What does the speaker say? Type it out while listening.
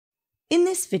In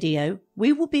this video,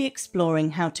 we will be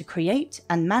exploring how to create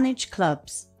and manage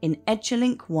clubs in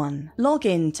Edulink 1. Log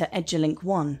in to Edulink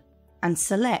 1 and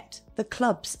select the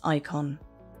Clubs icon.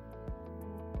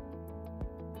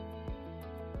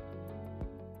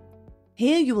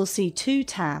 Here you will see two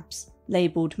tabs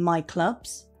labelled My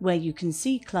Clubs, where you can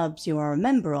see clubs you are a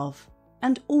member of,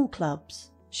 and All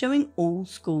Clubs, showing all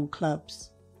school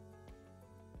clubs.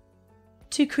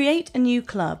 To create a new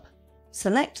club,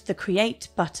 select the Create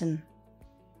button.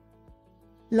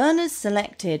 Learners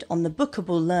selected on the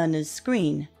Bookable Learners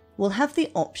screen will have the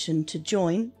option to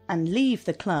join and leave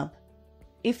the club.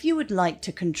 If you would like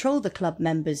to control the club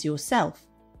members yourself,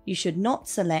 you should not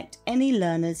select any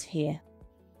learners here.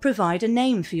 Provide a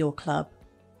name for your club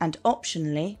and,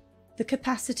 optionally, the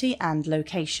capacity and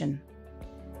location.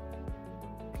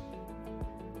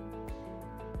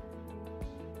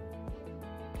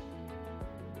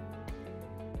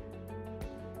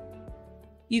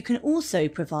 You can also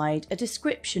provide a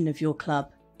description of your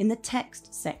club in the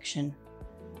text section.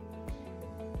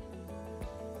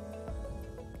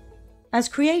 As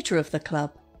creator of the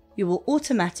club, you will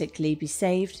automatically be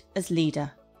saved as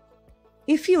leader.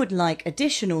 If you would like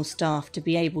additional staff to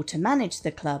be able to manage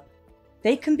the club,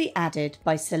 they can be added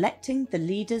by selecting the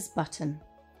Leaders button.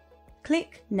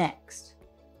 Click Next.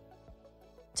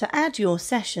 To add your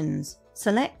sessions,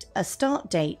 select a start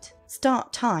date,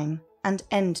 start time, and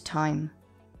end time.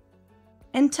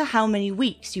 Enter how many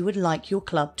weeks you would like your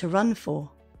club to run for.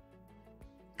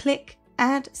 Click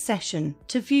Add Session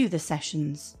to view the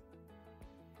sessions.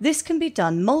 This can be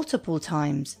done multiple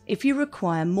times if you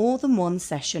require more than one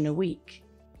session a week.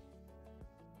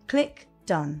 Click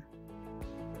Done.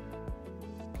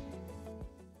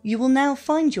 You will now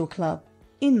find your club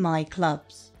in My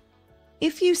Clubs.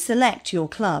 If you select your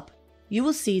club, you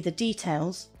will see the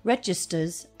details,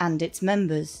 registers, and its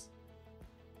members.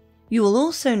 You will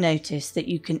also notice that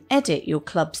you can edit your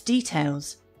club's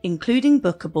details, including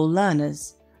bookable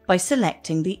learners, by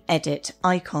selecting the Edit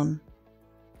icon.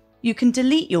 You can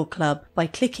delete your club by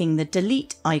clicking the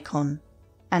Delete icon,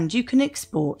 and you can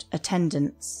export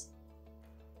attendance.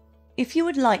 If you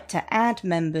would like to add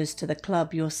members to the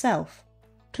club yourself,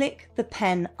 click the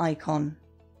pen icon.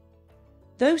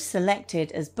 Those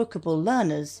selected as bookable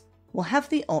learners will have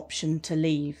the option to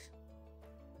leave.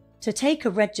 To take a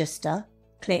register,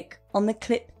 click on the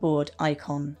clipboard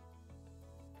icon.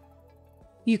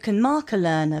 You can mark a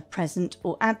learner present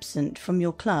or absent from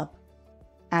your club,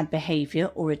 add behaviour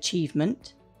or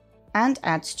achievement, and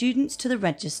add students to the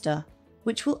register,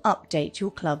 which will update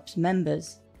your club's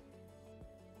members.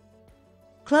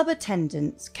 Club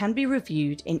attendance can be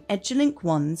reviewed in Edulink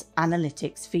 1's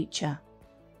Analytics feature.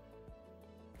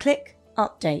 Click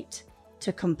Update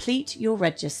to complete your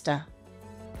register.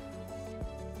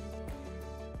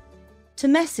 To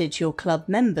message your club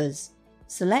members,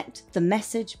 select the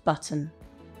Message button.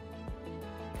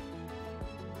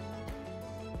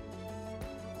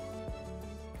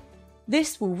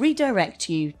 This will redirect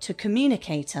you to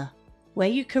Communicator, where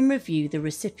you can review the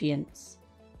recipients.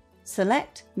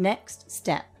 Select Next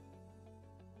Step.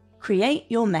 Create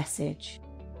your message.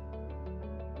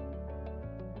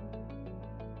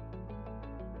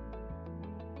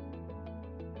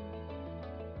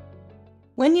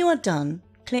 When you are done,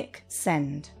 click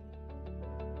Send.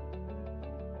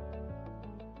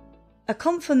 A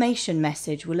confirmation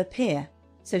message will appear,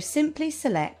 so simply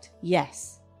select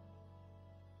Yes.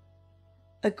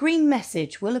 A green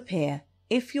message will appear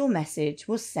if your message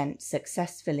was sent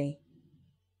successfully.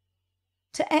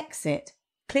 To exit,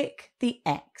 click the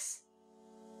X.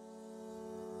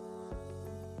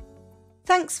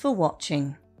 Thanks for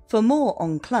watching. For more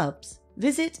on clubs,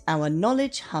 visit our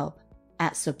Knowledge Hub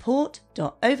at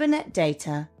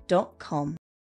support.overnetdata.com.